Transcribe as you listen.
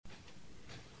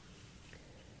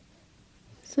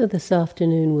So this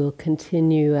afternoon we'll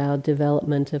continue our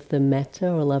development of the metta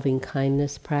or loving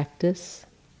kindness practice.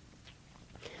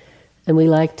 And we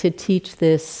like to teach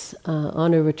this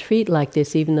on a retreat like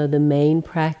this, even though the main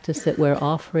practice that we're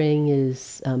offering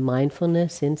is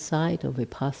mindfulness, insight, or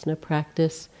vipassana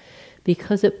practice,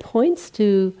 because it points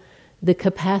to the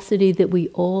capacity that we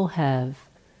all have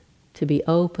to be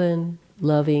open,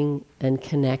 loving, and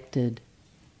connected.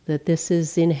 That this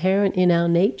is inherent in our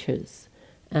natures.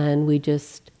 And we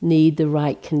just need the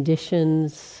right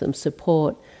conditions, some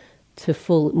support to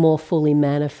more fully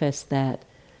manifest that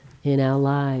in our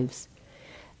lives.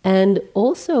 And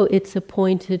also it's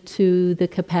appointed to the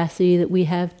capacity that we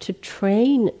have to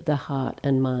train the heart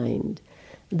and mind.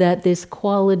 That this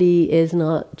quality is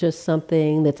not just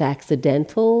something that's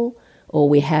accidental, or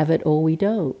we have it or we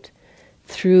don't.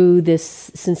 Through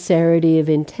this sincerity of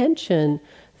intention,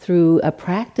 through a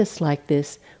practice like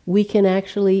this, we can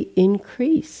actually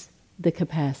increase the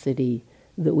capacity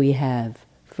that we have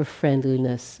for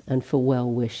friendliness and for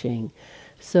well-wishing.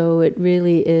 So it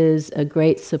really is a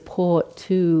great support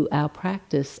to our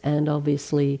practice and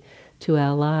obviously to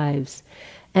our lives.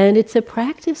 And it's a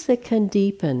practice that can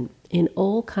deepen in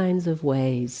all kinds of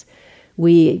ways.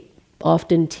 We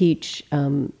often teach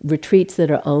retreats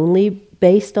that are only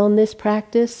based on this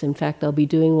practice. In fact, I'll be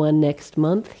doing one next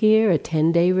month here, a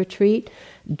 10-day retreat,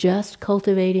 just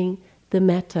cultivating the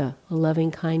metta, a loving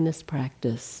kindness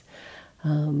practice.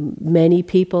 Many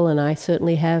people, and I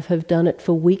certainly have done it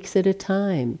for weeks at a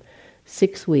time,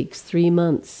 6 weeks, 3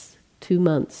 months, 2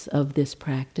 months of this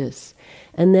practice.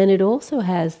 And then it also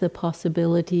has the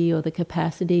possibility or the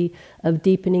capacity of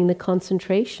deepening the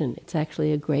concentration. It's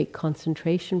actually a great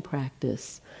concentration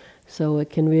practice. So it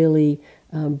can really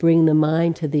bring the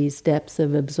mind to these depths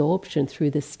of absorption through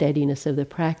the steadiness of the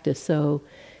practice. So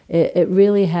it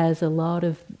really has a lot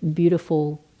of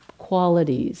beautiful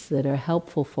qualities that are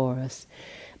helpful for us.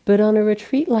 But on a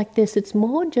retreat like this, it's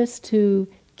more just to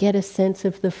get a sense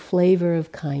of the flavor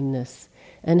of kindness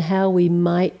and how we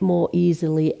might more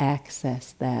easily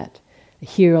access that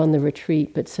here on the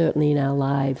retreat, but certainly in our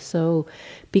lives. So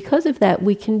because of that,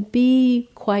 we can be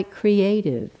quite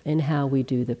creative in how we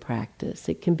do the practice.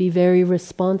 It can be very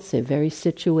responsive, very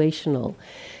situational.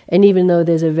 And even though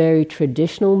there's a very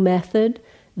traditional method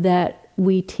that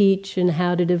we teach and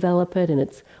how to develop it, and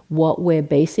it's what we're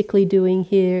basically doing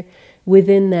here,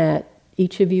 within that,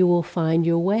 each of you will find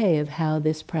your way of how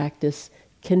this practice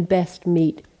can best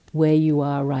meet where you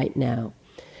are right now.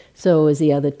 So as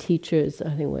the other teachers,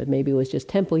 I think maybe it was just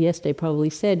Temple yesterday probably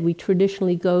said, we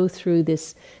traditionally go through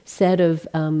this set of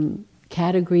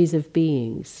categories of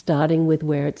beings, starting with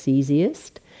where it's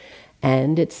easiest.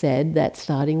 And it said that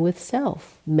starting with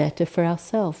self, metta for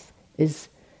ourself, is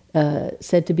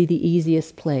said to be the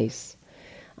easiest place.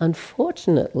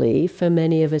 Unfortunately, for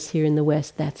many of us here in the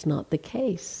West, that's not the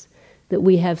case. That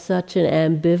we have such an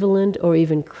ambivalent or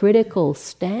even critical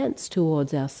stance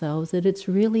towards ourselves that it's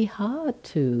really hard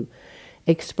to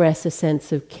express a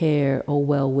sense of care or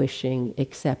well-wishing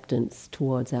acceptance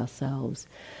towards ourselves.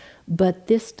 But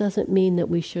this doesn't mean that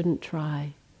we shouldn't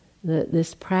try. That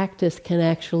this practice can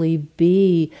actually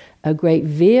be a great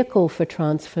vehicle for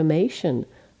transformation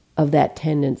of that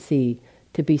tendency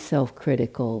to be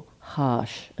self-critical,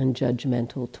 harsh, and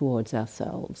judgmental towards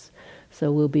ourselves. So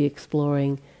we'll be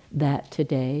exploring that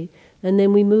today. And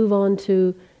then we move on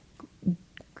to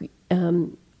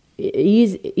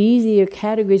easier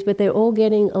categories, but they're all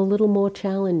getting a little more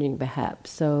challenging perhaps.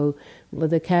 So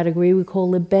the category we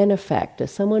call the benefactor,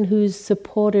 someone who's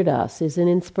supported us, is an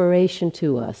inspiration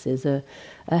to us, is a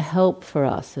help for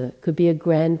us. It could be a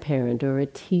grandparent or a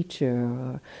teacher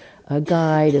or a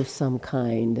guide of some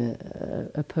kind,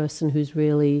 a person who's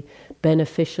really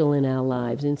beneficial in our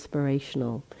lives,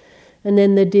 inspirational. And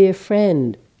then the dear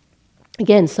friend,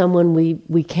 again, someone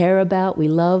we care about, we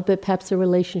love, but perhaps the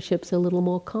relationship's a little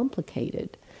more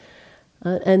complicated.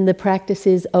 And the practice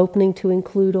is opening to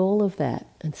include all of that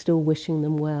and still wishing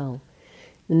them well.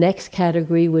 The next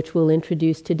category, which we'll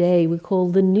introduce today, we call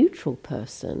the neutral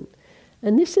person.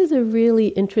 And this is a really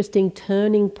interesting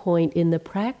turning point in the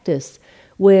practice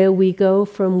where we go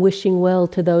from wishing well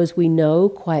to those we know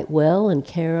quite well and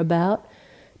care about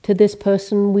to this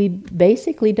person we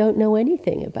basically don't know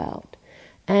anything about.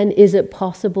 And is it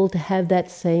possible to have that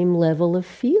same level of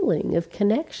feeling, of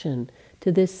connection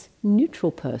to this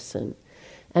neutral person?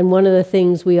 And one of the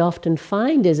things we often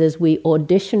find is as we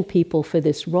audition people for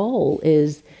this role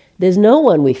is there's no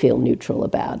one we feel neutral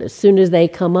about. As soon as they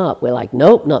come up, we're like,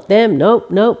 nope, not them,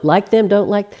 nope, like them, don't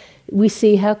like. We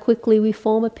see how quickly we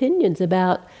form opinions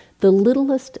about the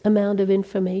littlest amount of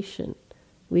information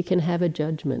We can have a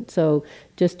judgment. So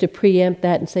just to preempt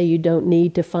that and say you don't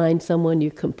need to find someone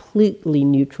you're completely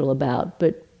neutral about,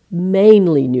 but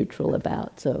mainly neutral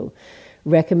about. So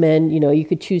recommend, you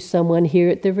could choose someone here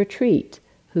at the retreat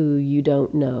who you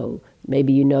don't know.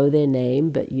 Maybe you know their name,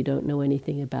 but you don't know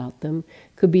anything about them.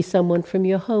 Could be someone from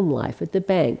your home life at the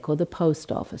bank or the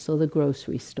post office or the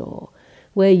grocery store,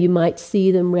 where you might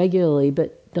see them regularly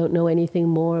but don't know anything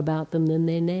more about them than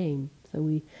their name. So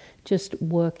we just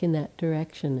work in that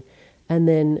direction. And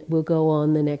then we'll go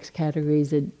on the next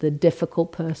categories, the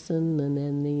difficult person, and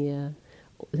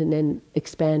then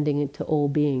expanding it to all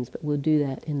beings. But we'll do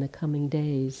that in the coming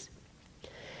days.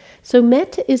 So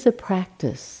metta is a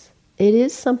practice. It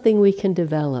is something we can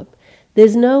develop.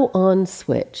 There's no on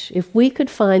switch. If we could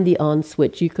find the on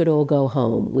switch, you could all go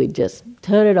home. We'd just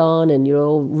turn it on and you'll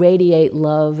all radiate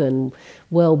love and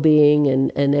well-being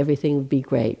and everything would be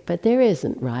great. But there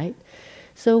isn't, right?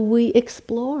 So we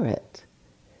explore it.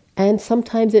 And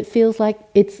sometimes it feels like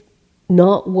it's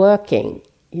not working.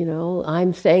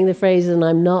 I'm saying the phrases and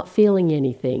I'm not feeling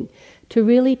anything. To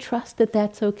really trust that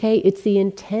that's okay. It's the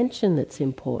intention that's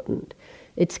important.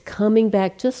 It's coming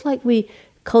back, just like we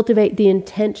cultivate the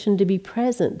intention to be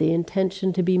present, the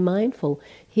intention to be mindful.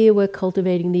 Here we're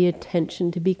cultivating the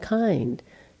intention to be kind,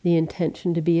 the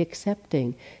intention to be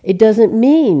accepting. It doesn't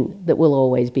mean that we'll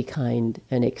always be kind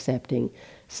and accepting.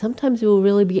 Sometimes we'll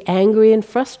really be angry and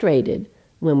frustrated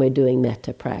when we're doing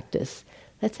metta practice.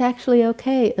 That's actually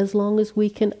okay as long as we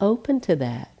can open to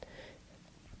that.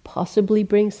 Possibly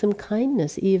bring some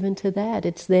kindness even to that.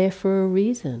 It's there for a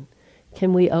reason.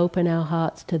 Can we open our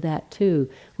hearts to that too,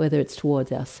 whether it's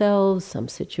towards ourselves, some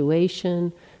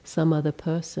situation, some other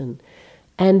person?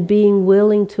 And being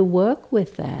willing to work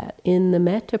with that in the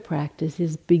metta practice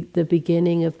is the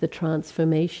beginning of the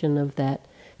transformation of that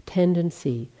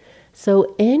tendency.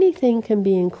 So anything can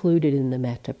be included in the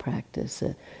metta practice.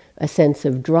 A sense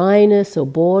of dryness or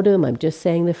boredom, I'm just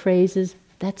saying the phrases,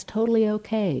 that's totally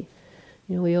okay.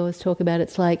 We always talk about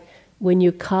it's like when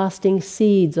you're casting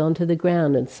seeds onto the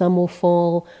ground, and some will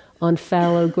fall on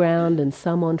fallow ground and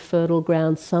some on fertile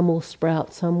ground, some will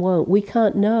sprout, some won't. We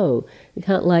can't know. We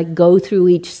can't go through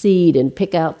each seed and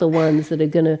pick out the ones that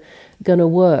are gonna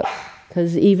work.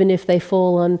 Because even if they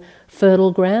fall on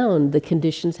fertile ground, the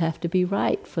conditions have to be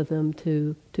right for them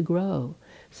to grow.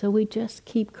 So we just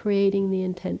keep creating the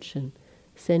intention,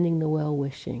 sending the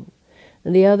well-wishing.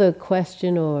 And the other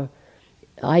question or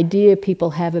idea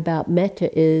people have about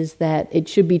metta is that it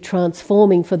should be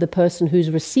transforming for the person who's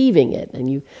receiving it.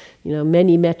 And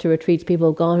many metta retreats,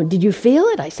 people have gone, did you feel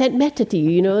it? I sent metta to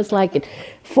you. It's like at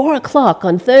 4:00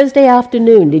 on Thursday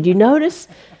afternoon. Did you notice?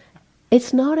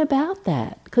 It's not about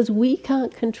that, because we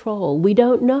can't control. We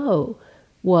don't know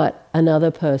what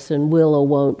another person will or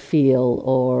won't feel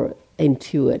or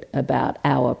intuit about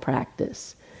our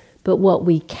practice. But what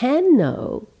we can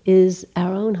know is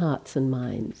our own hearts and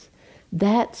minds.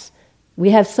 We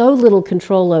have so little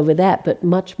control over that, but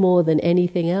much more than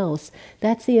anything else.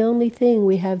 That's the only thing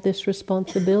we have this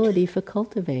responsibility for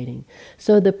cultivating.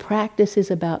 So the practice is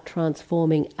about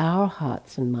transforming our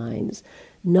hearts and minds,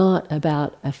 not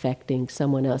about affecting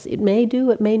someone else. It may do,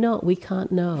 it may not, we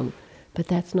can't know. But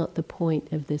that's not the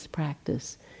point of this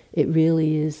practice. It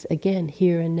really is, again,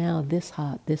 here and now, this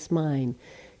heart, this mind.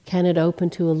 Can it open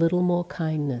to a little more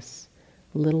kindness?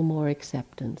 A little more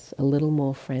acceptance, a little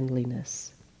more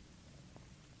friendliness.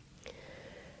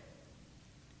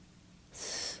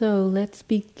 So let's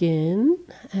begin.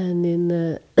 And in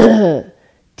the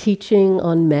teaching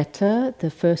on metta, the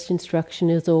first instruction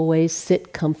is always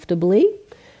sit comfortably.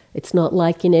 It's not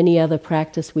like in any other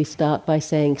practice we start by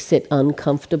saying sit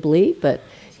uncomfortably, but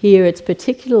here it's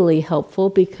particularly helpful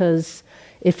because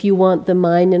if you want the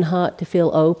mind and heart to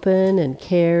feel open and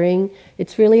caring,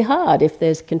 it's really hard if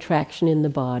there's contraction in the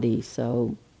body.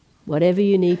 So whatever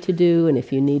you need to do, and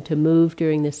if you need to move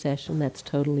during this session, that's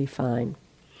totally fine.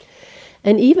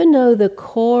 And even though the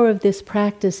core of this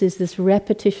practice is this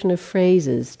repetition of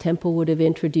phrases, Temple would have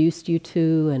introduced you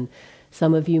to, and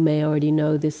some of you may already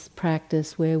know this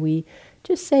practice where we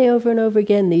just say over and over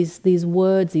again these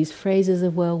words, these phrases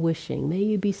of well-wishing. May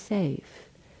you be safe.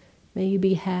 May you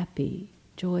be happy,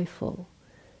 joyful.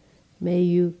 May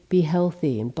you be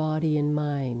healthy in body and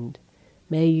mind.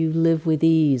 May you live with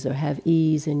ease or have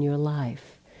ease in your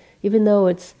life. Even though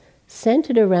it's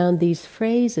centered around these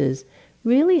phrases,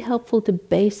 really helpful to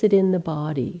base it in the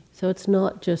body. So it's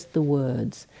not just the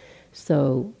words.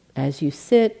 So as you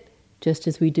sit, just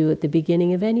as we do at the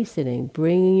beginning of any sitting,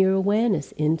 bringing your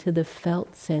awareness into the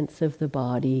felt sense of the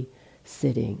body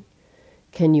sitting.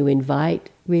 Can you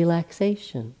invite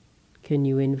relaxation? Can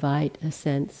you invite a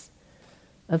sense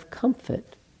of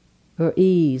comfort or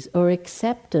ease or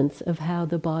acceptance of how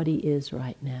the body is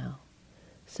right now.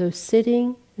 So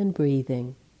sitting and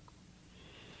breathing.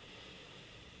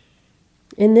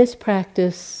 In this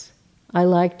practice, I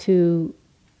like to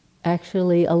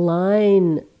actually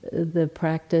align the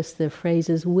practice, the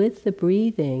phrases, with the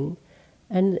breathing,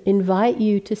 and invite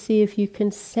you to see if you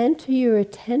can center your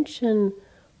attention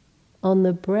on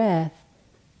the breath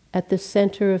at the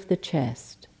center of the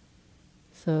chest.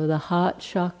 So the heart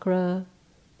chakra,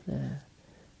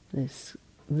 this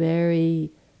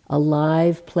very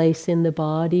alive place in the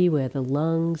body where the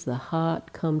lungs, the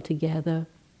heart come together.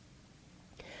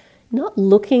 Not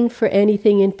looking for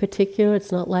anything in particular.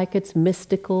 It's not like it's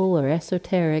mystical or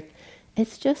esoteric.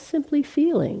 It's just simply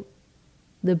feeling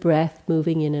the breath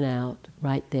moving in and out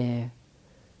right there.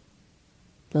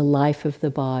 The life of the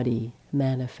body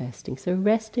manifesting. So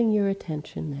resting your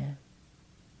attention there.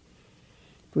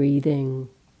 Breathing,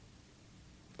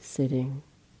 sitting.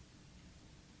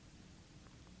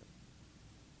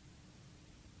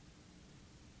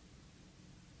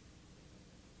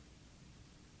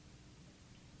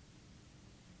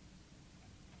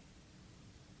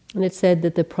 And it's said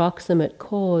that the proximate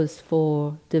cause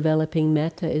for developing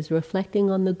metta is reflecting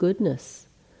on the goodness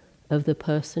of the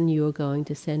person you are going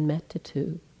to send metta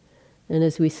to. And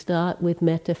as we start with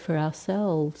metta for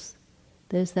ourselves,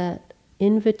 there's that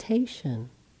invitation.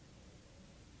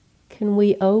 Can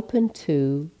we open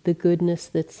to the goodness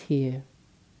that's here?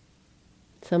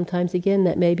 Sometimes, again,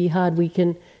 that may be hard.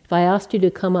 If I asked you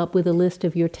to come up with a list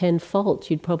of your 10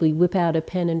 faults, you'd probably whip out a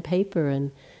pen and paper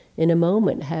and in a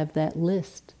moment have that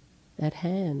list at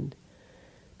hand.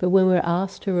 But when we're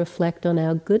asked to reflect on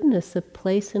our goodness, a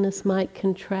place in us might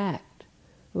contract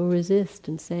or resist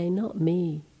and say, not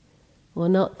me, or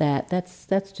not that. That's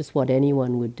just what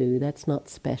anyone would do. That's not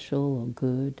special or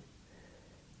good.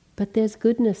 But there's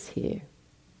goodness here.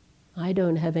 I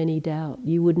don't have any doubt.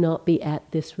 You would not be at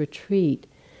this retreat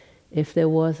if there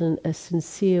wasn't a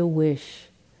sincere wish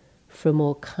for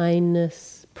more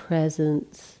kindness,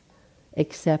 presence,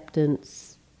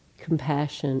 acceptance,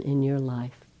 compassion in your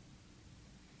life.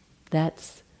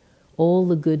 That's all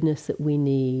the goodness that we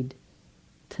need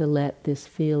to let this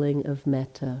feeling of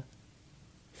metta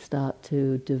start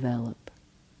to develop.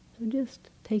 So just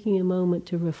taking a moment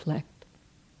to reflect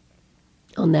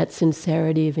on that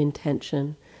sincerity of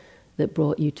intention that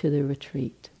brought you to the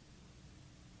retreat.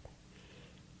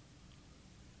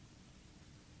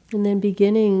 And then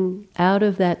beginning out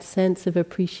of that sense of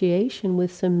appreciation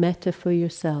with some metta for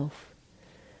yourself.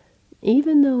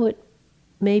 Even though it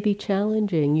may be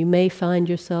challenging, you may find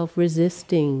yourself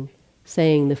resisting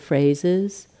saying the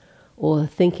phrases or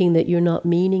thinking that you're not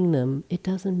meaning them. It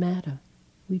doesn't matter.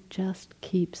 We just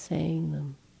keep saying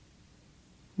them.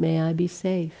 May I be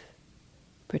safe,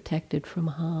 protected from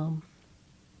harm.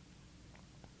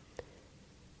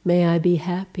 May I be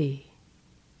happy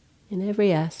in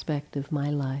every aspect of my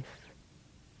life.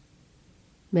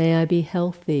 May I be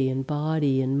healthy in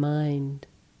body and mind.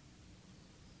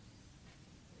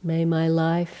 May my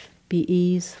life be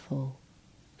easeful,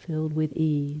 filled with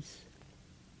ease.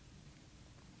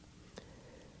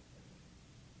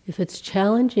 If it's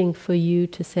challenging for you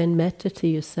to send metta to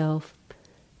yourself,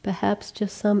 perhaps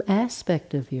just some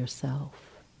aspect of yourself,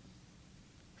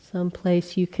 some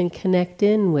place you can connect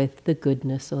in with the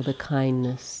goodness or the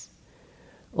kindness,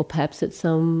 or perhaps it's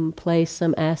some place,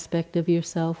 some aspect of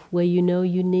yourself where you know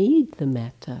you need the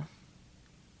metta.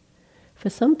 For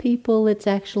some people, it's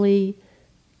actually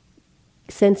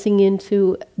sensing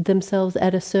into themselves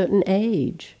at a certain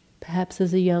age, perhaps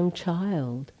as a young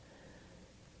child,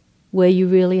 where you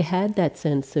really had that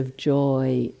sense of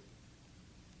joy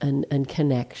and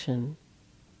connection.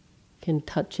 Can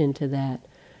touch into that.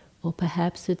 Or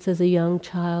perhaps it's as a young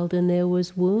child and there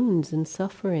was wounds and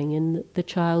suffering and the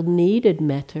child needed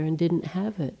metta and didn't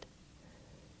have it.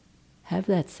 Have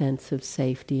that sense of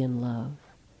safety and love.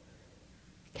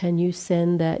 Can you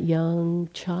send that young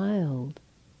child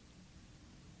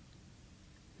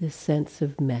this sense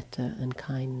of metta and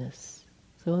kindness?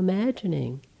 So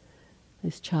imagining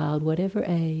this child, whatever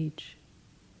age,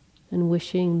 and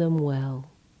wishing them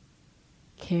well,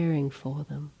 caring for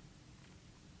them.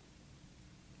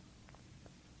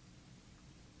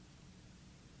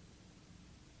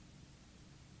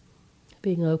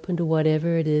 Being open to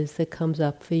whatever it is that comes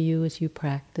up for you as you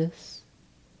practice.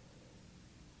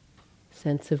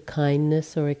 Sense of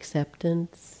kindness or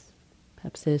acceptance.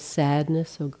 Perhaps there's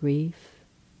sadness or grief.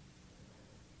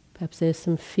 Perhaps there's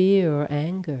some fear or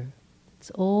anger.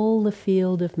 It's all the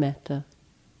field of metta.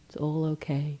 It's all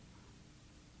okay.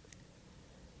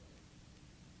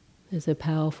 There's a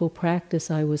powerful practice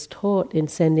I was taught in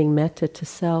sending metta to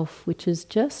self, which is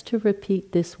just to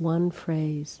repeat this one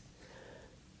phrase.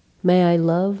 May I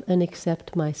love and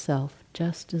accept myself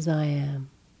just as I am.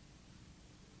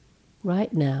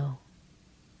 Right now,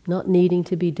 not needing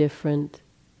to be different,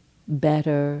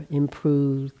 better,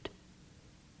 improved.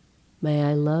 May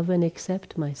I love and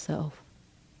accept myself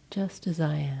just as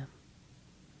I am.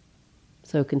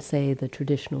 So can say the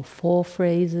traditional 4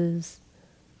 phrases,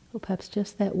 or perhaps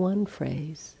just that one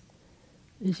phrase,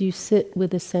 as you sit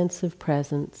with a sense of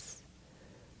presence,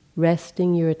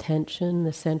 resting your attention in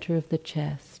the center of the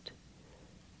chest,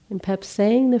 and perhaps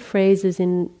saying the phrases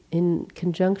in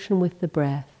conjunction with the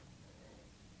breath.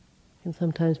 You can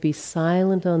sometimes be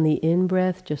silent on the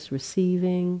in-breath, just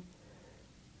receiving,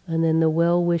 and then the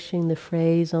well-wishing, the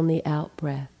phrase on the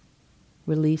out-breath,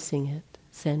 releasing it,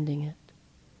 sending it.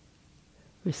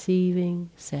 Receiving,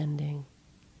 sending,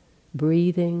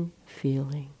 breathing,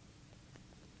 feeling.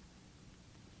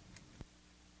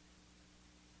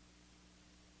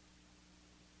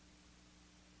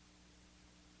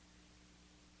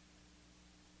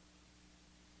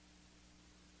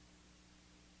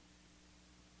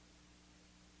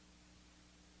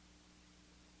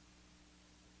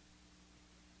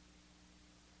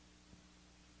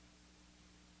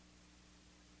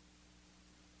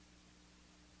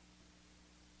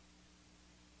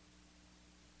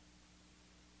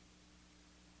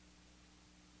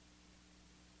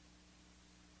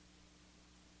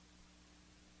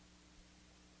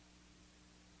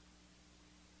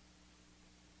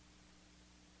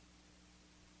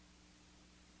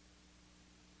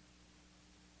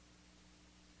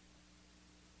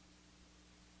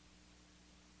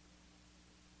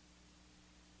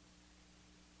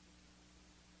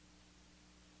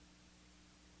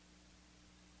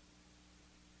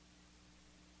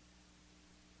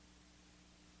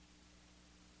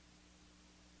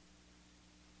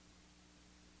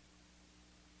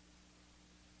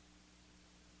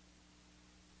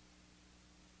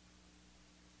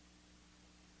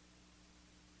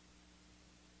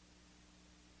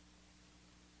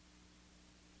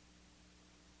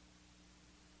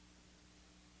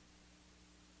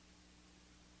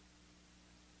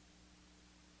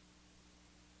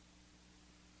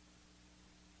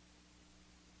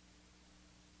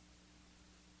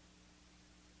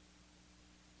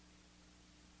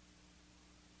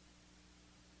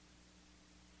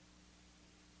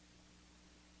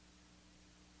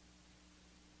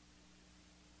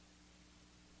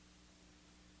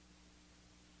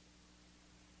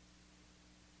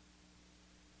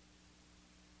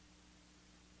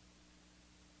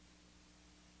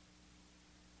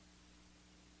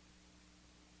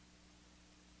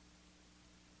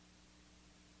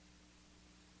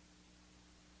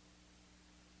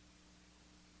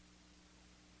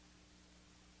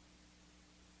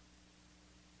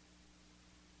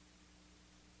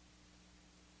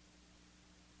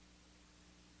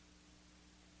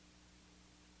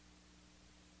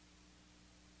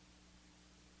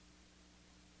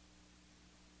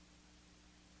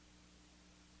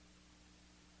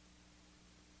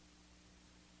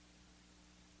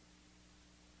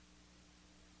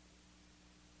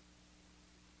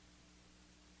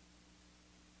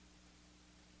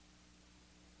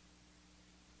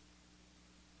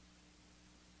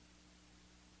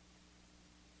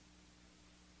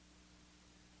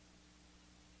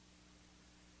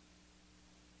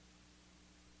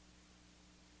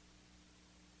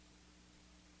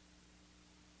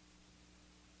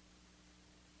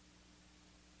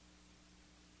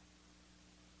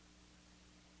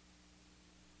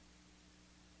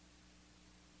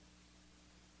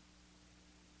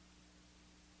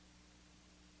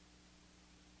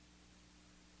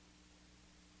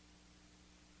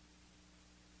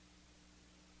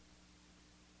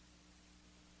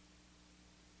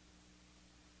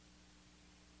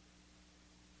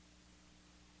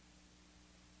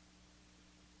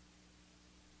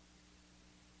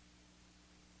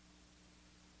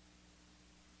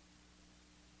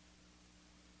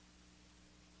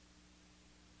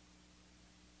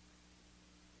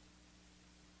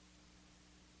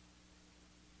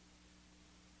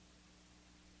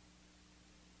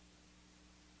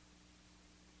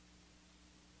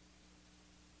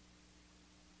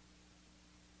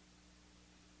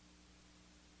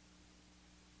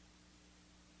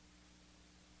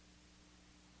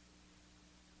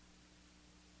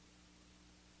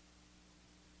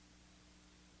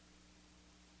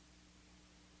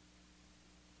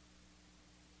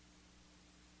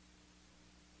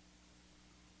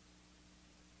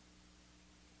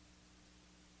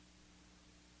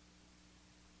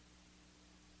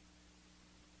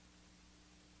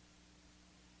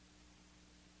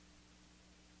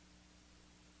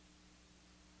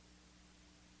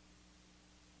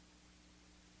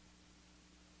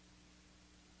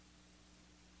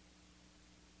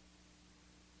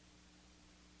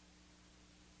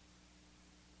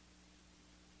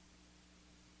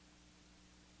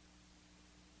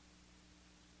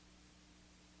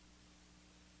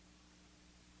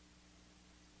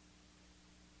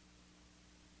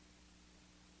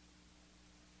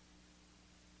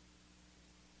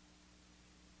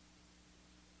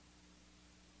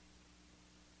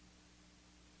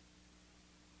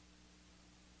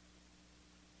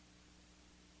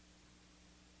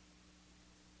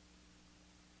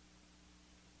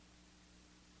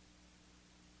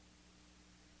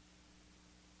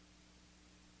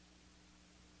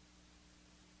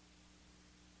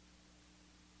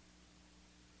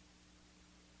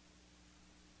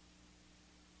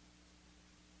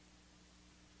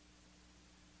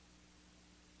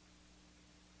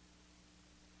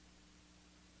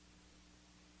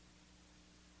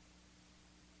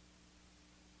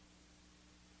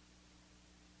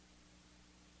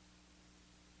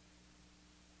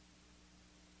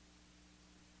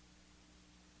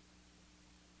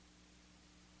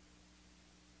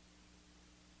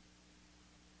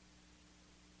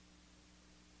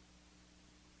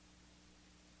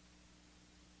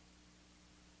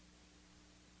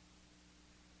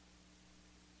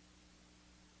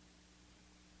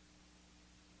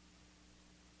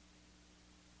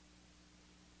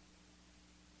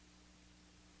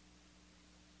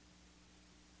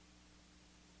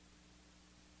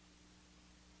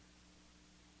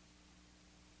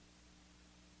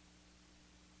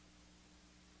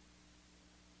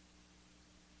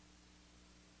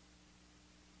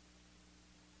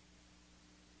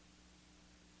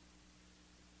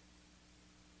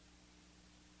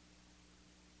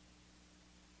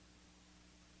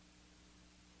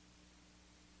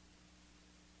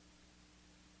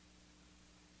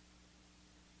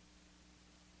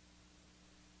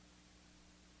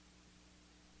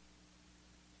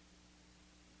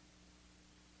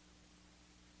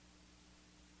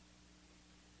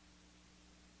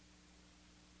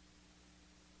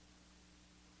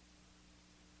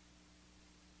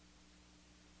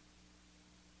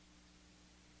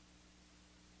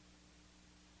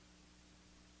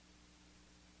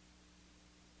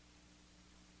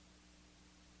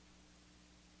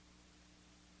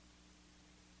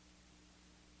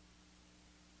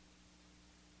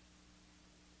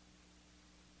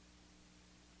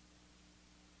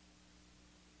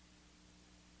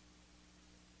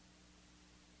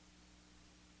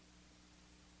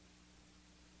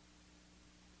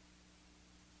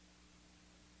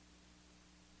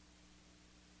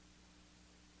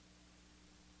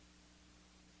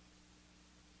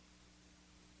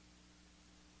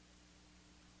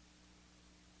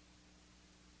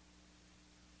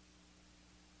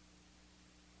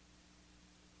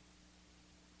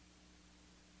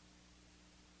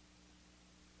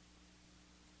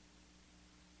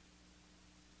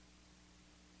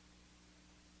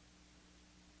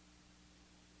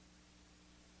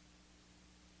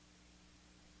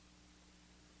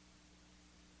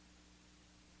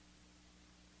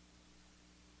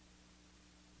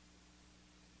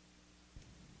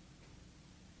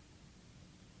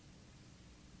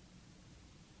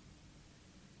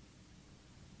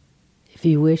 If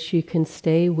you wish, you can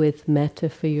stay with metta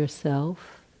for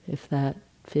yourself, if that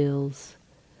feels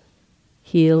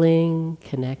healing,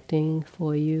 connecting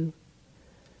for you.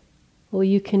 Or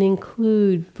you can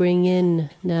bring in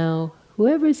now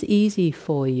whoever's easy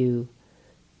for you,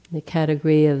 the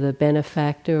category of a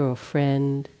benefactor or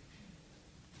friend,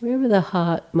 wherever the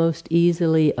heart most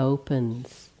easily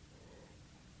opens.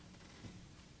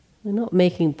 We're not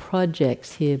making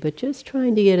projects here, but just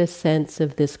trying to get a sense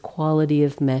of this quality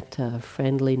of metta, of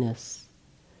friendliness.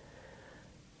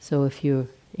 So if you're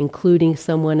including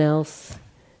someone else,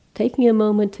 taking a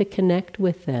moment to connect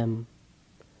with them,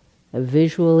 a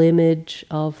visual image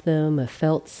of them, a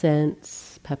felt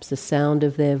sense, perhaps the sound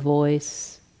of their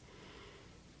voice.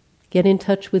 Get in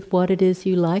touch with what it is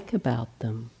you like about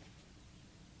them,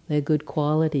 their good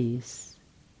qualities.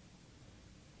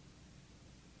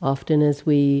 Often as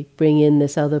we bring in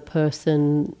this other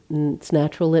person, it's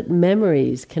natural that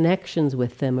memories, connections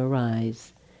with them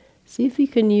arise. See if you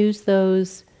can use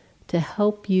those to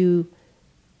help you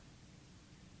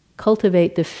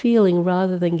cultivate the feeling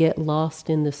rather than get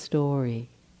lost in the story.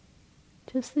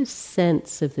 Just this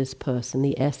sense of this person,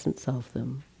 the essence of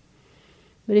them.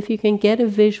 But if you can get a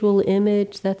visual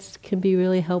image, that can be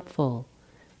really helpful.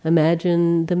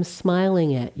 Imagine them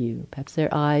smiling at you. Perhaps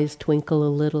their eyes twinkle a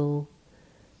little.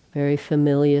 Very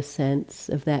familiar sense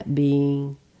of that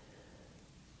being.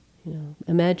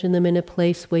 Imagine them in a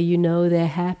place where you know they're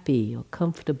happy or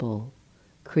comfortable,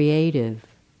 creative,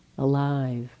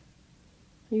 alive.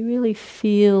 You really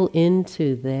feel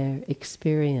into their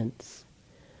experience.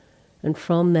 And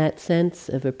from that sense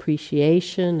of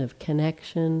appreciation, of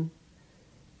connection,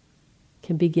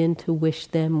 can begin to wish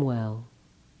them well.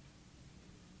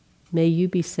 May you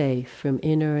be safe from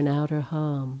inner and outer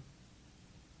harm.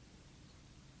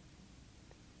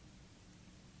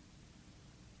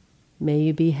 May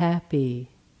you be happy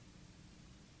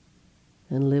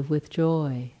and live with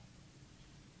joy.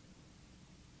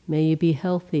 May you be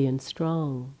healthy and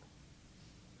strong.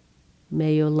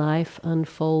 May your life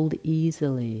unfold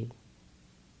easily.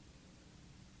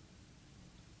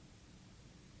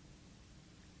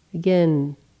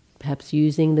 Again, perhaps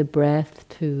using the breath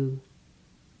to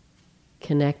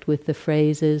connect with the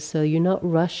phrases so you're not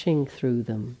rushing through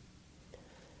them.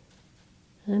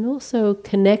 And also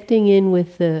connecting in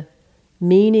with the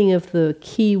meaning of the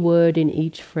key word in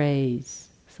each phrase.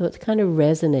 So it kind of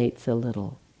resonates a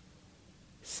little.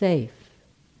 Safe,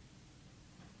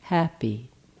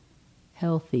 happy,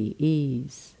 healthy,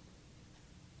 ease.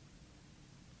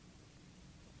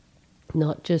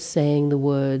 Not just saying the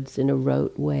words in a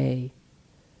rote way,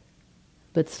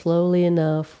 but slowly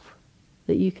enough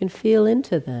that you can feel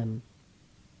into them,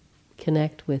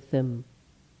 connect with them,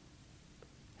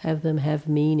 have them have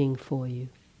meaning for you.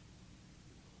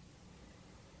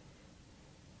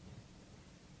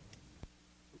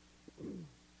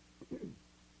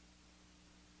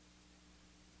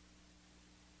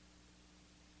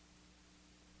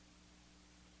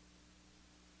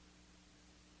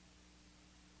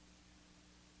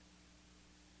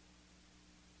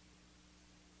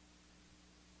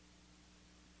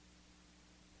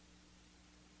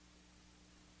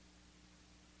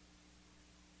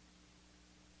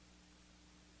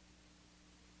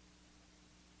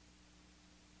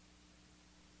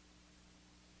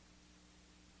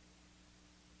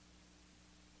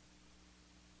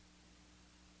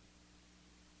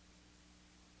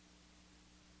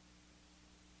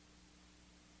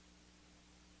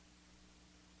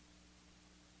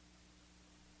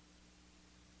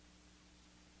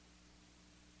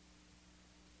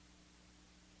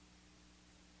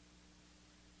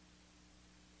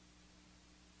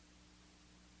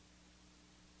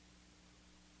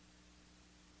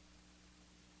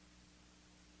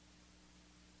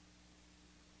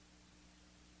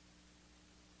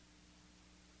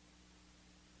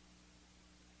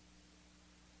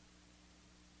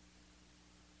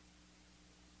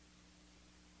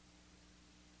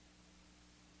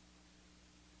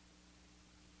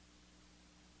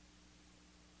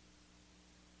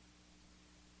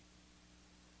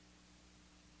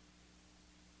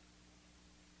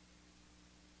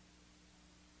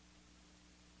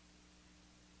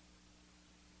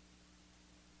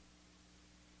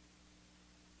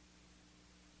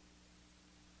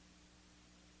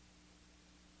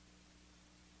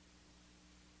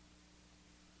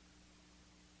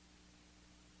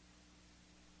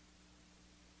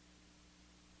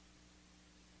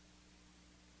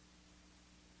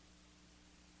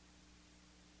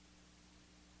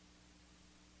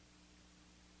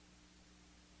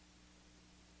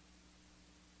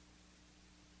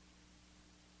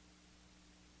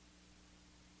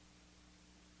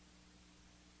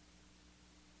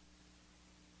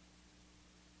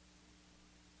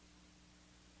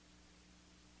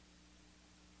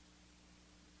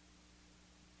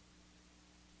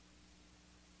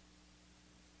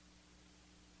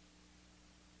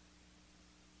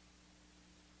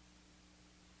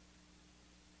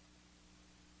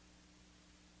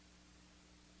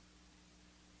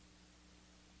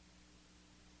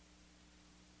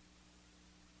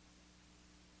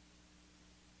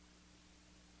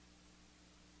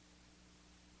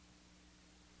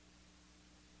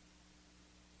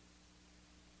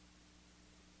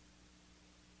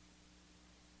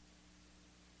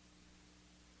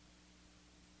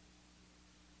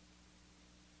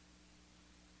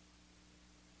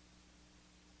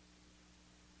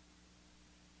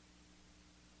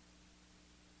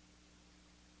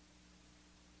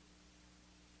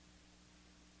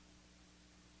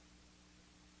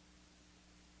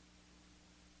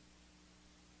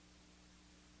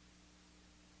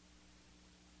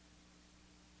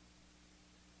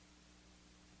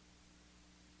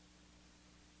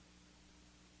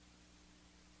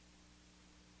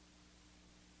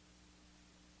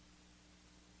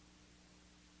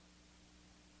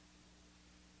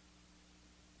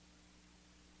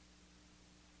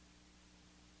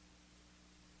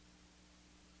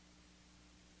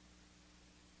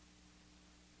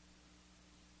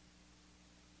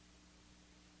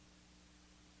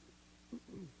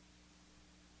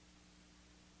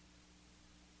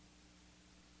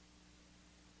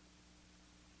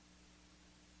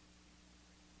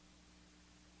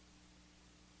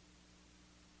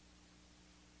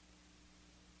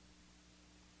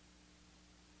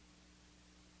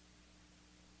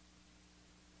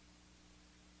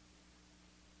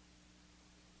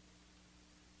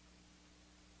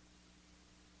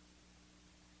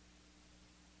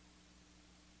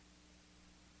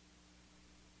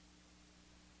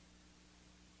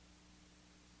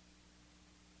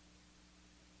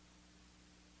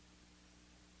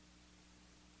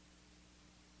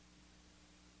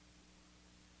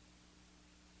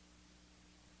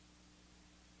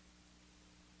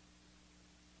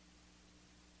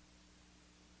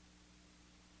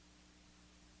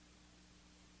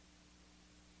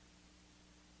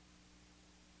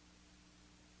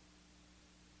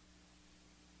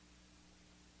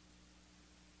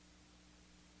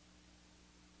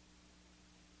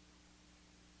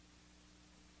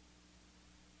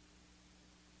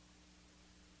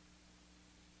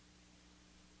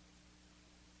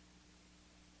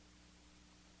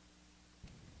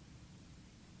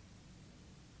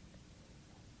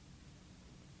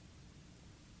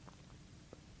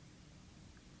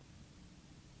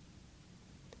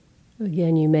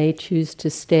 Again, you may choose to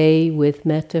stay with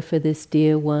metta for this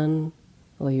dear one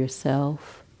or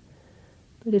yourself.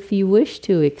 But if you wish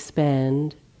to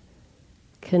expand,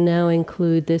 can now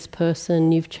include this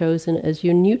person you've chosen as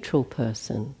your neutral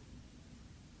person.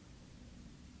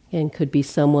 And could be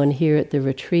someone here at the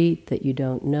retreat that you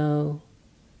don't know,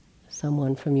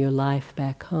 someone from your life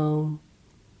back home.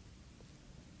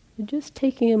 You're just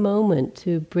taking a moment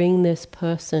to bring this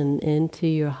person into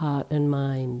your heart and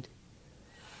mind.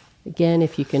 Again,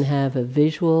 if you can have a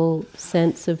visual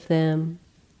sense of them,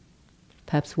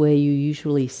 perhaps where you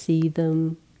usually see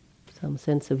them, some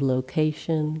sense of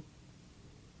location.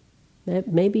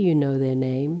 Maybe you know their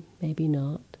name, maybe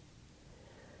not.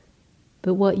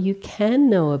 But what you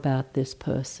can know about this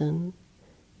person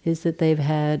is that they've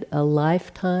had a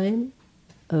lifetime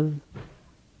of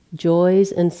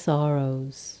joys and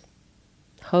sorrows,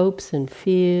 hopes and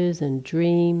fears and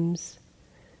dreams,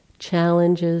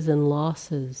 challenges and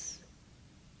losses,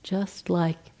 just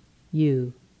like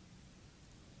you.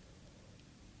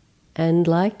 And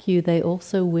like you, they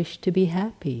also wish to be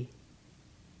happy,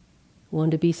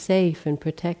 want to be safe and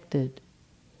protected.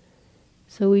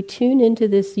 So we tune into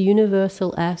this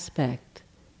universal aspect.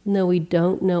 Even though we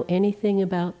don't know anything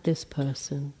about this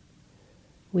person,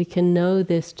 we can know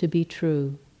this to be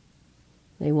true.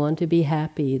 They want to be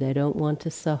happy, they don't want to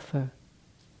suffer.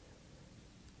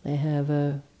 They have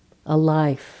a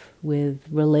life with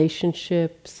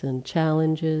relationships and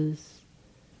challenges,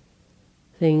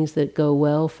 things that go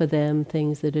well for them,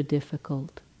 things that are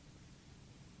difficult.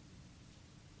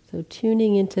 So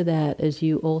tuning into that as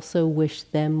you also wish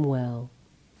them well.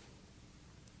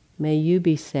 May you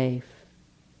be safe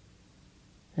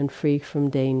and free from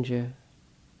danger.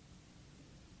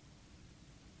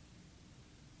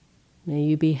 May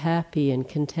you be happy and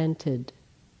contented.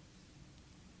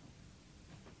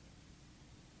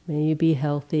 May you be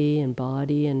healthy in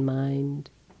body and mind.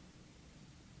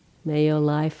 May your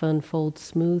life unfold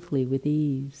smoothly with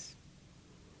ease.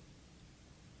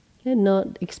 And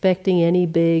not expecting any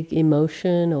big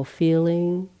emotion or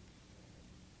feeling,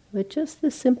 but just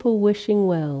the simple wishing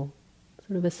well,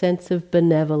 sort of a sense of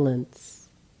benevolence,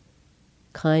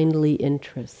 kindly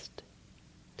interest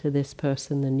to this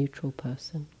person, the neutral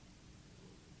person.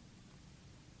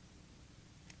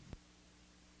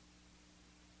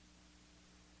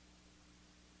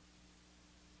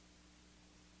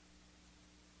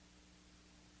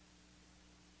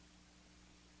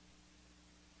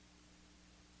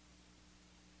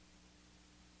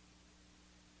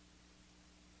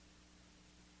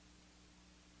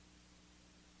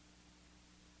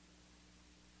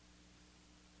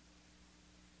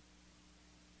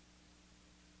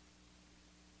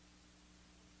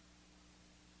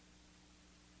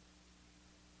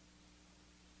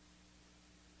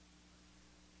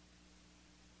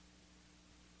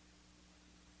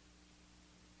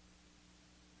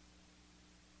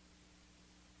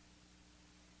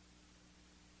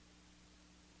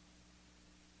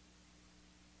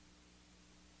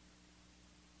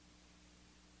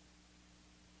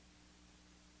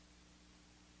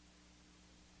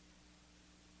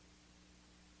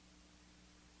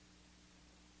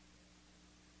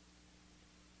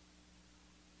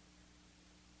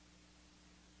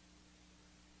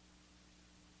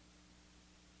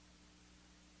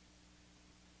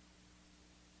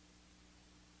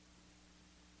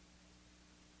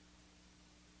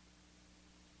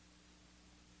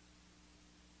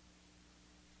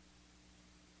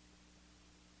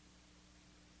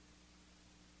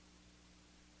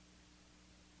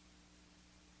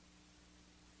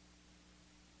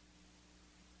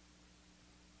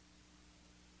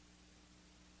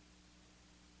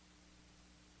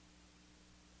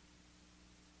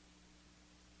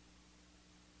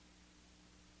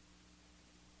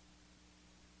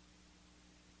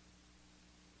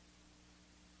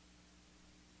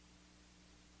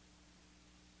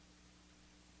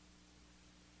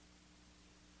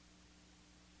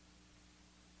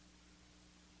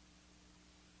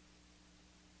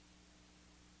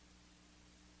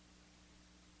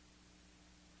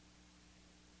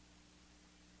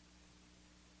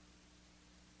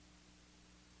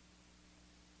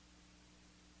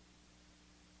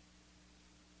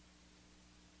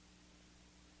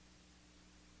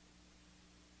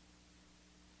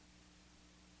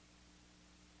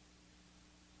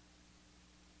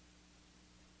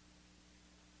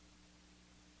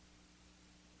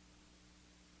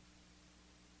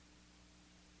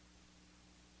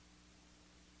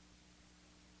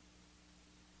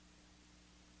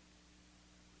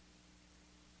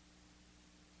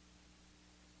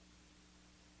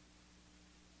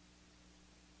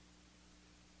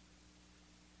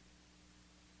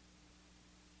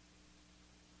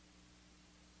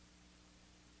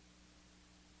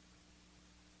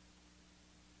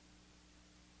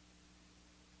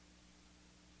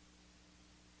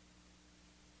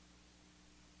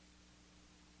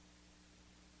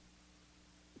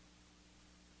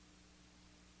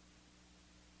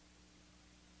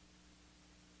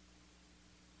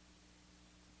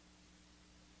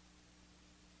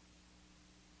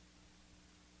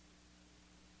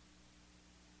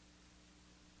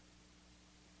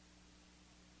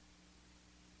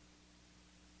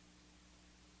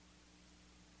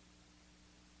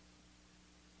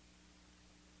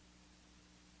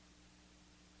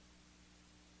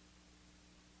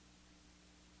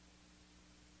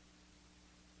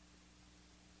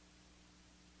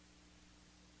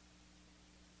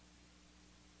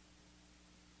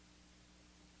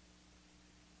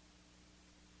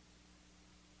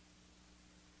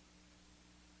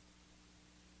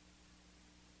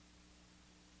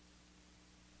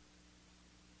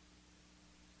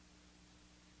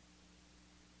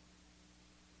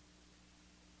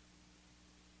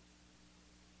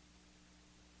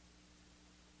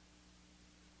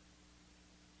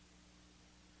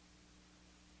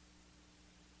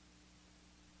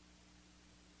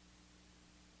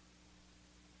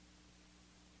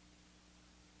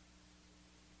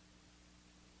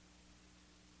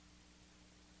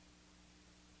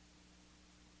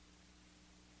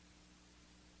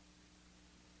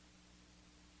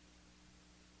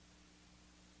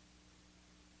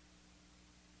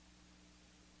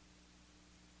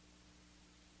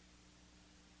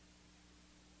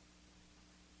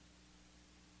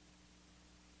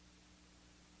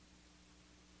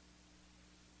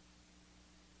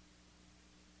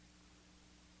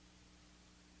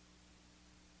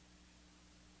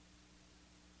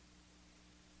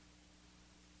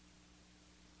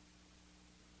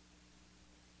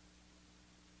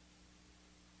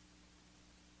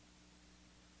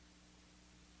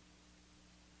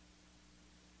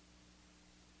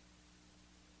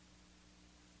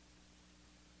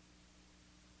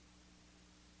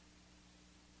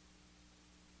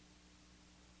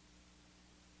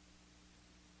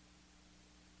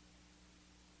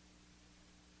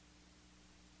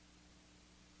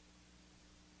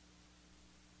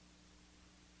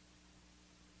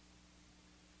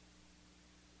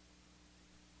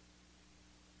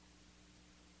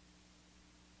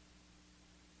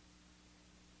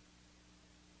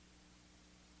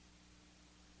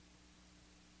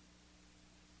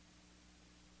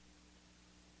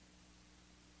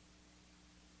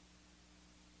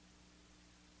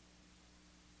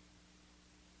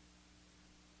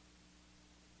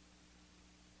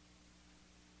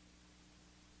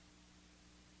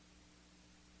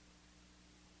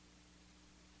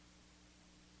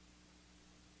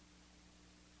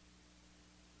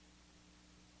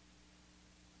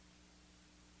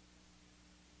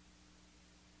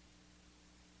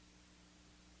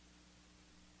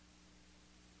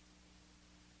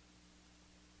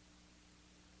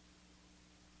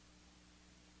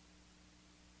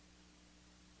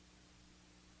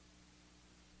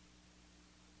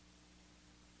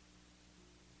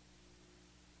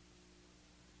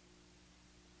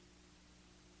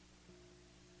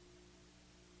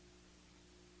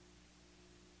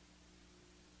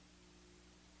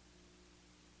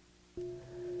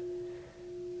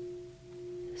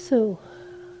 So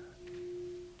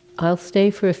I'll stay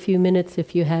for a few minutes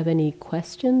if you have any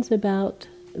questions about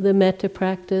the metta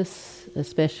practice,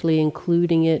 especially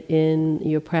including it in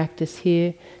your practice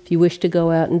here. If you wish to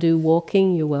go out and do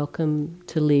walking, you're welcome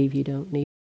to leave. You don't need.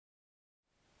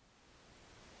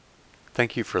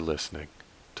 Thank you for listening.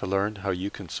 To learn how you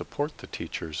can support the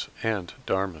teachers and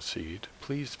Dharma Seed,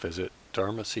 please visit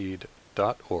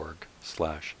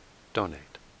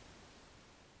dharmaseed.org/donate.